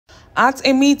At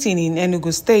a meeting in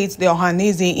Enugu State, the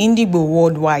Ohanaeze Ndigbo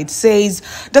Worldwide says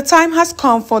the time has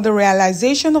come for the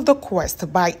realization of the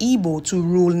quest by Igbo to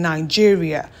rule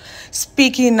Nigeria.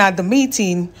 Speaking at the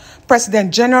meeting,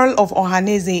 President General of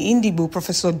Ohanaeze Ndigbo,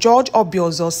 Professor George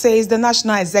Obiozo, says the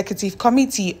National Executive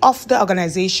Committee of the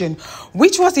organization,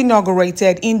 which was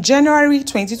inaugurated in January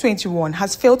 2021,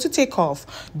 has failed to take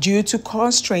off due to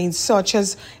constraints such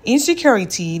as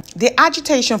insecurity, the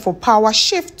agitation for power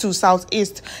shift to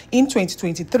Southeast in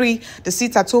 2023, the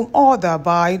sit-at-home order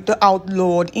by the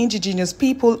outlawed indigenous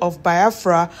people of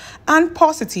Biafra, and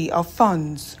paucity of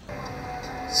funds.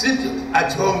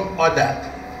 Sit-at-home order.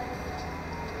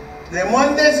 The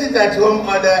Monday sit-at-home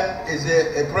order is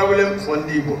a problem for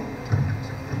Ndi-Igbo.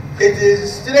 It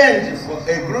is strange for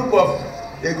a group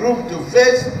to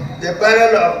face the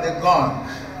barrel of the gun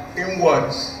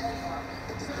inwards.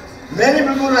 Many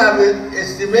people have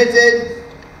estimated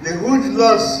the huge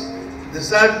loss the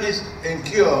Southeast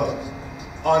incurred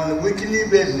on a weekly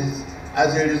basis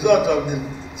as a result of the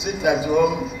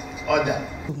sit-at-home order.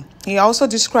 He also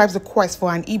describes the quest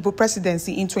for an Igbo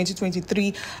presidency in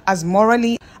 2023 as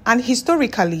morally and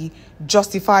historically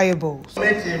justifiable.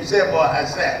 Himself or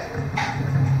herself.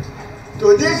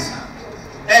 To this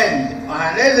end,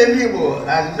 Ohanaeze Ndigbo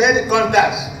has made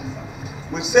contacts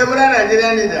with several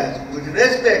Nigerian leaders with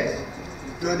respect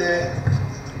to the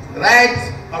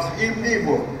right of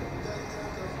Ndi-Igbo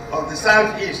of the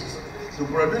Southeast to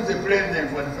produce a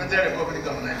president for the Federal Republic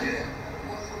of Nigeria.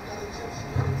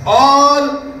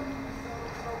 All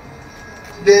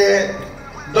the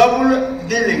double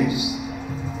dealings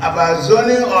about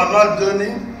zoning or not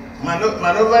zoning,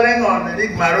 maneuvering or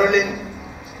rigmaroling,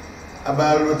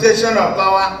 about rotation of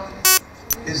power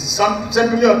is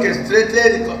simply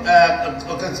orchestrated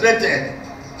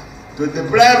to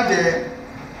deprive the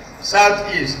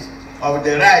Southeast of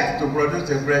the right to produce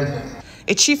a president.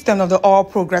 A chieftain of the All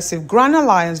Progressive Grand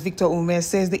Alliance, Victor Ume,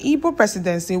 says the Igbo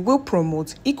presidency will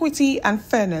promote equity and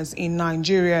fairness in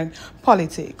Nigerian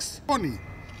politics.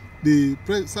 The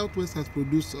Southwest has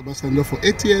produced Obasanjo for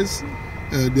 8 years.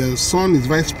 Their son is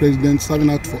vice president,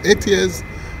 serving out for 8 years.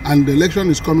 And the election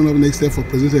is coming up next year for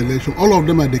presidential election. All of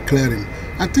them are declaring.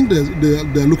 I think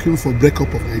they're looking for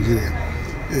breakup of Nigeria,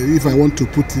 if I want to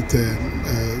put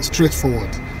it straightforward.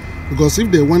 Because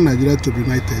if they want Nigeria to be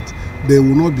united, they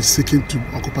will not be seeking to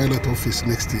occupy that office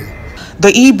next year. The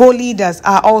Igbo leaders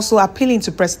are also appealing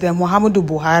to President Muhammadu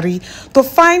Buhari to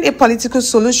find a political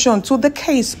solution to the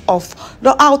case of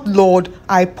the outlawed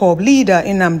IPOB leader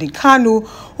Nnamdi Kanu,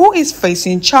 who is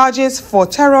facing charges for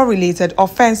terror-related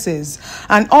offenses,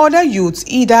 and other youths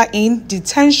either in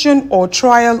detention or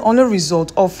trial on the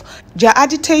result of their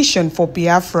agitation for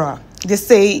Biafra. They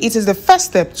say it is the first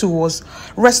step towards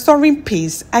restoring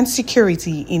peace and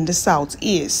security in the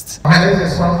Southeast.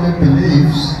 Ohanaeze strongly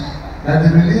believes that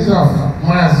the release of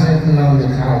Nnamdi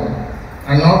Kanu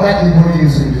and other Igbo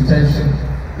youths in detention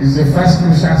is the first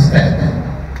crucial step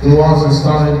towards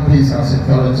restoring peace and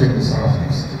security in the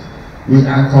Southeast. We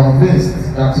are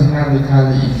convinced that the Nnamdi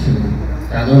Kanu issue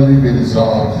can only be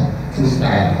resolved through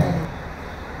dialogue.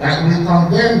 That we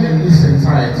condemn in this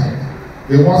entirety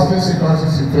the worsening security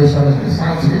situation in the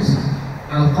Southeast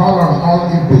and call on all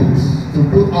Igbos to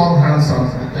put all hands on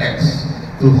the decks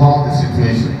to halt the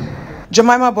situation.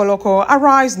 Jemima Bolokor,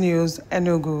 Arise News,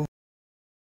 Enugu.